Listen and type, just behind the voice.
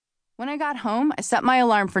When I got home, I set my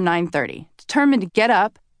alarm for 9:30, determined to get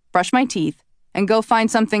up, brush my teeth, and go find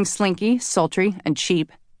something slinky, sultry, and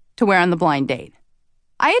cheap to wear on the blind date.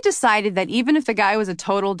 I had decided that even if the guy was a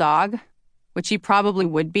total dog, which he probably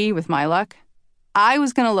would be with my luck, I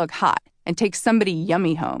was going to look hot and take somebody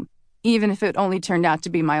yummy home, even if it only turned out to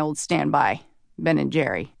be my old standby, Ben and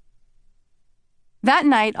Jerry. That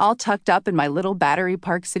night, all tucked up in my little Battery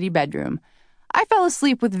Park City bedroom, I fell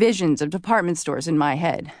asleep with visions of department stores in my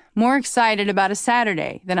head, more excited about a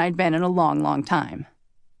Saturday than I'd been in a long, long time.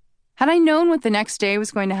 Had I known what the next day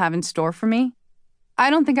was going to have in store for me, I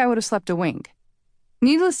don't think I would have slept a wink.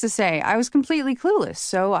 Needless to say, I was completely clueless,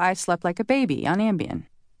 so I slept like a baby on Ambien.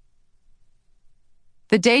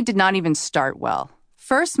 The day did not even start well.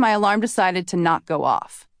 First, my alarm decided to not go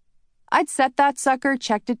off. I'd set that sucker,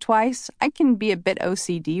 checked it twice. I can be a bit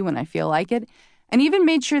OCD when I feel like it, and even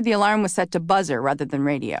made sure the alarm was set to buzzer rather than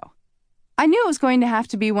radio. I knew it was going to have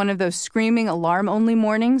to be one of those screaming alarm-only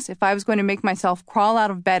mornings if I was going to make myself crawl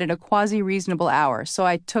out of bed at a quasi-reasonable hour, so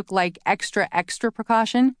I took, extra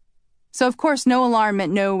precaution. So, of course, no alarm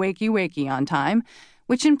meant no wakey-wakey on time,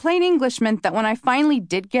 which in plain English meant that when I finally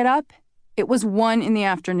did get up, it was 1 in the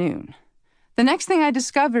afternoon. The next thing I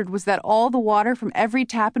discovered was that all the water from every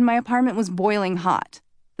tap in my apartment was boiling hot.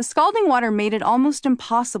 The scalding water made it almost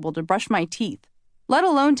impossible to brush my teeth, let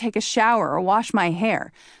alone take a shower or wash my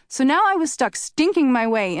hair, so now I was stuck stinking my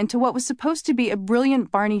way into what was supposed to be a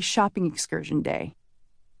brilliant Barney shopping excursion day.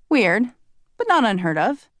 Weird, but not unheard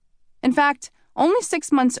of. In fact, only 6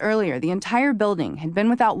 months earlier, the entire building had been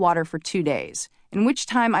without water for 2 days, in which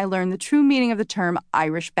time I learned the true meaning of the term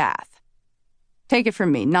Irish bath. Take it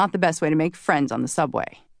from me, not the best way to make friends on the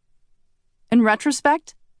subway. In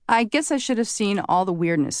retrospect, I guess I should have seen all the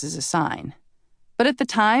weirdness as a sign. But at the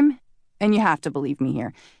time, and you have to believe me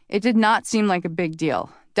here, it did not seem like a big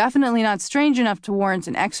deal. Definitely not strange enough to warrant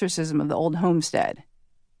an exorcism of the old homestead.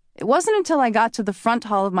 It wasn't until I got to the front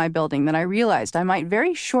hall of my building that I realized I might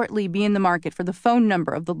very shortly be in the market for the phone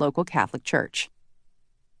number of the local Catholic church.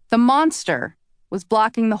 The monster was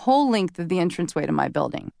blocking the whole length of the entranceway to my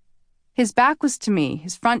building. His back was to me,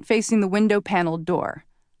 his front facing the window-paneled door.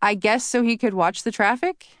 I guess so he could watch the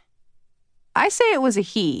traffic? I say it was a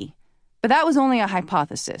he, but that was only a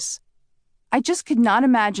hypothesis. I just could not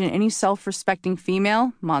imagine any self-respecting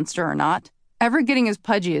female, monster or not, ever getting as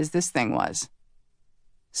pudgy as this thing was.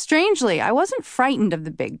 Strangely, I wasn't frightened of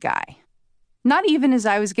the big guy. Not even as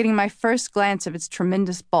I was getting my first glance of its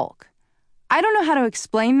tremendous bulk. I don't know how to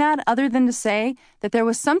explain that other than to say that there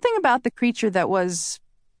was something about the creature that was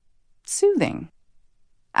soothing.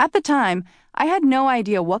 At the time, I had no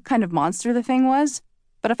idea what kind of monster the thing was,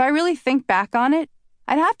 but if I really think back on it,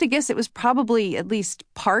 I'd have to guess it was probably at least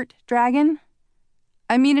part dragon.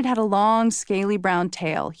 I mean, it had a long, scaly brown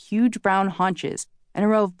tail, huge brown haunches, and a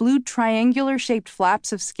row of blue triangular-shaped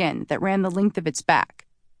flaps of skin that ran the length of its back.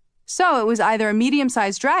 So it was either a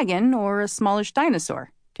medium-sized dragon or a smallish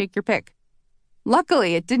dinosaur. Take your pick.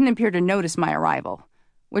 Luckily, it didn't appear to notice my arrival,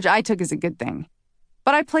 which I took as a good thing.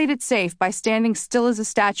 But I played it safe by standing still as a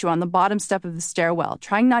statue on the bottom step of the stairwell,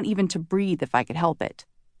 trying not even to breathe if I could help it.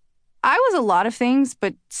 I was a lot of things,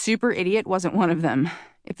 but super idiot wasn't one of them.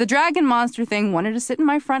 If the dragon monster thing wanted to sit in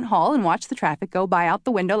my front hall and watch the traffic go by out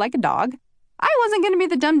the window like a dog, I wasn't going to be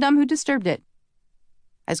the dum-dum who disturbed it.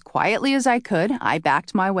 As quietly as I could, I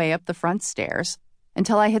backed my way up the front stairs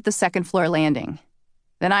until I hit the second-floor landing.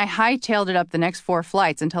 Then I hightailed it up the next 4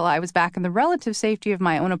 flights until I was back in the relative safety of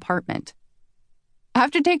my own apartment.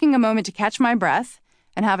 After taking a moment to catch my breath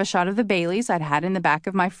and have a shot of the Baileys I'd had in the back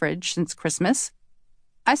of my fridge since Christmas,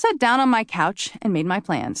 I sat down on my couch and made my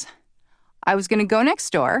plans. I was going to go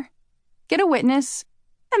next door, get a witness,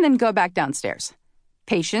 and then go back downstairs.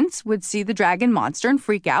 Patients would see the dragon monster and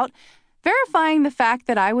freak out, verifying the fact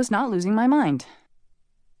that I was not losing my mind.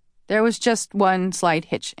 There was just one slight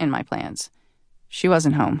hitch in my plans. She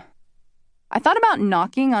wasn't home. I thought about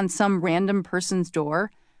knocking on some random person's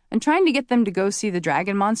door and trying to get them to go see the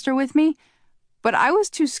dragon monster with me, but I was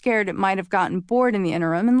too scared it might have gotten bored in the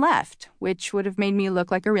interim and left, which would have made me look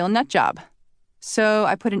like a real nutjob. So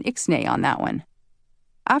I put an ixnay on that one.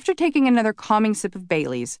 After taking another calming sip of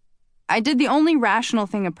Bailey's, I did the only rational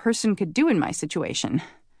thing a person could do in my situation.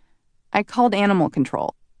 I called animal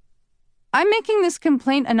control. "I'm making this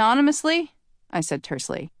complaint anonymously," I said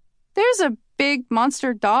tersely. "There's a big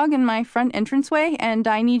monster dog in my front entranceway, and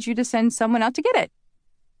I need you to send someone out to get it."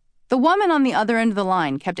 The woman on the other end of the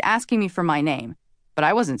line kept asking me for my name, but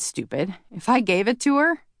I wasn't stupid. If I gave it to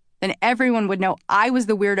her, then everyone would know I was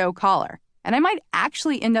the weirdo caller, and I might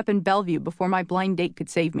actually end up in Bellevue before my blind date could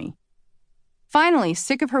save me. Finally,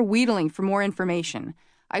 sick of her wheedling for more information,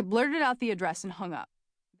 I blurted out the address and hung up.